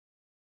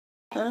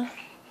Let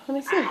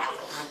me see.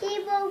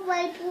 He broke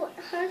my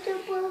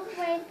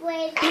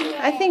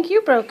I think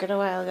you broke it a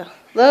while ago.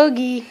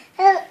 Logy.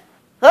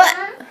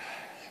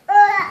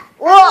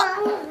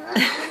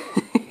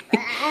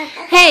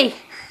 Hey,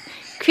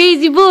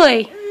 crazy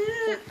boy.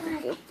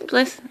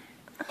 Bless.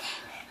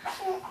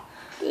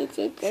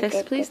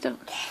 Sis, please don't.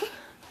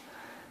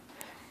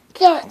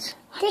 Yes.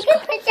 Take a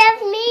picture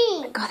of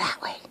me. Go that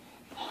way.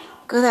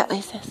 Go that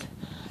way, sis.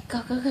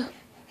 Go, go, go.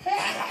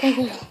 Go,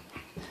 go, go.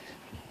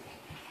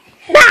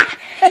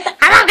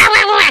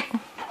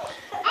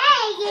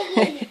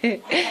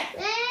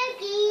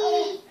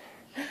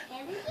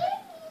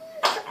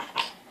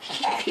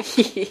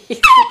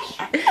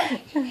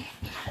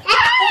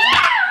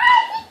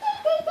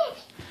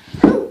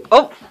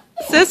 Oh,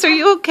 sis, are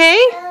you okay?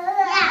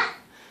 Yeah.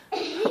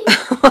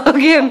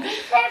 Logan.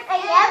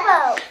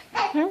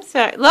 I'm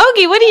sorry.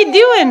 Logie, what are you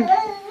doing?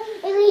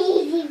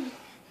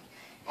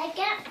 I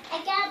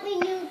got my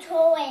new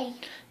toy.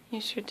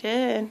 You sure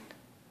did.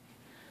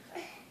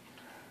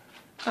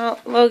 Oh,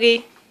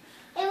 Logie.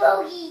 Hey,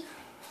 Logie.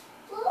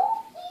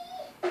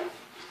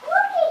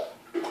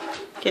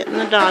 Getting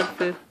the dog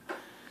food.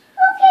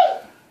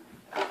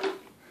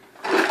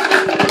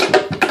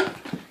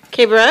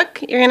 Okay,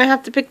 Brooke, you're going to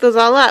have to pick those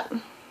all up.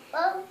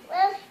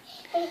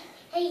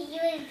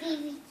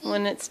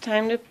 When it's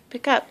time to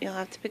pick up, you'll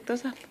have to pick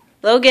those up.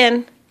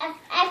 Logan. I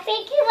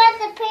think he wants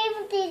to play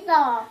with these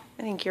all.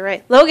 I think you're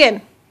right.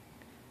 Logan.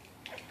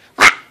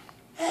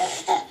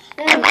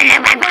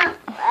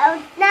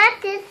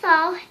 Not this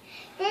all.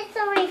 This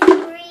only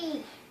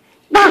 3.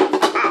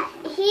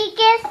 He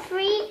gets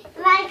 3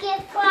 and I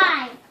get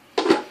 5.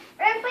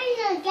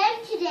 Everybody's again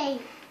today.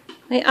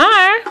 They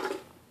are.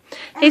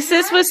 Hey,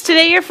 sis, was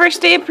today your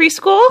first day of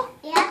preschool?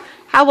 Yeah.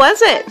 How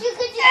was it?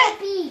 Juga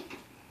beat.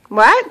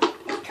 What?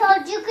 It's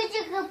called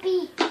Juga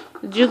beat.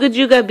 Juga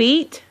Juga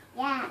beat?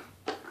 Yeah.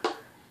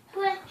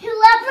 But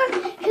whoever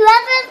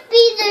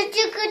beat the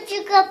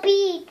Juga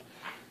beat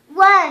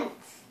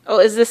once. Oh,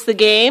 is this the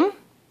game?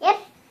 Yep.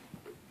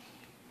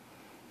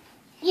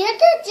 You're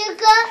the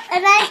Juga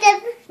and I'm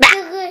the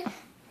Juga.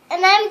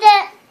 And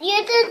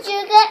you're the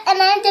Juga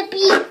and I'm the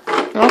beat.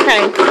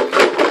 Okay.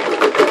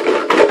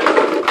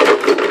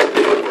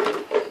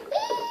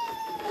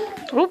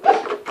 Oop.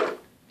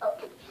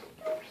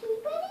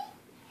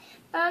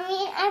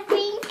 Mommy, I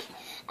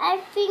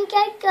think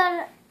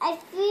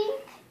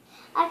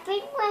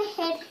my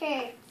head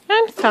hurts.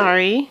 I'm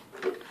sorry.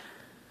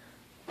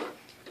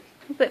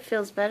 Hope it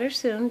feels better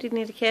soon. Do you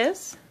need a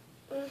kiss?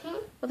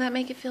 Mhm. Will that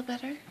make it feel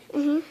better?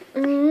 Mhm.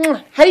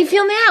 How do you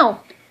feel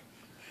now?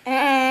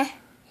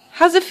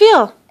 How's it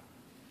feel?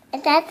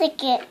 It doesn't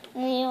get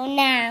real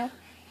now.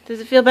 Does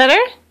it feel better?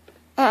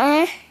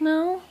 Uh-uh.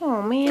 No?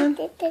 Oh, man.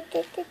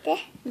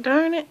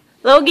 Darn it.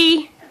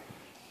 Logie.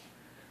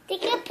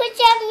 Take a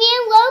picture of me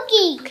and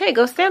Logie. Okay,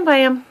 go stand by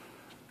him.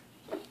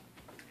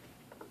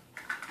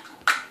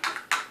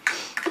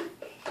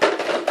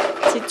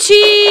 Say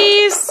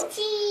cheese.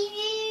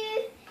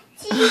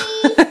 Cheese.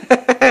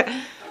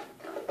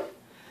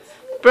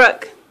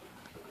 Brooke,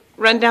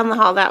 run down the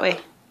hall that way.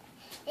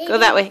 Go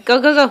that way. Go,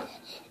 go, go.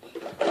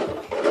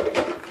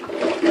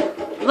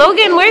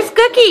 Logan, where's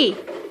Gookie?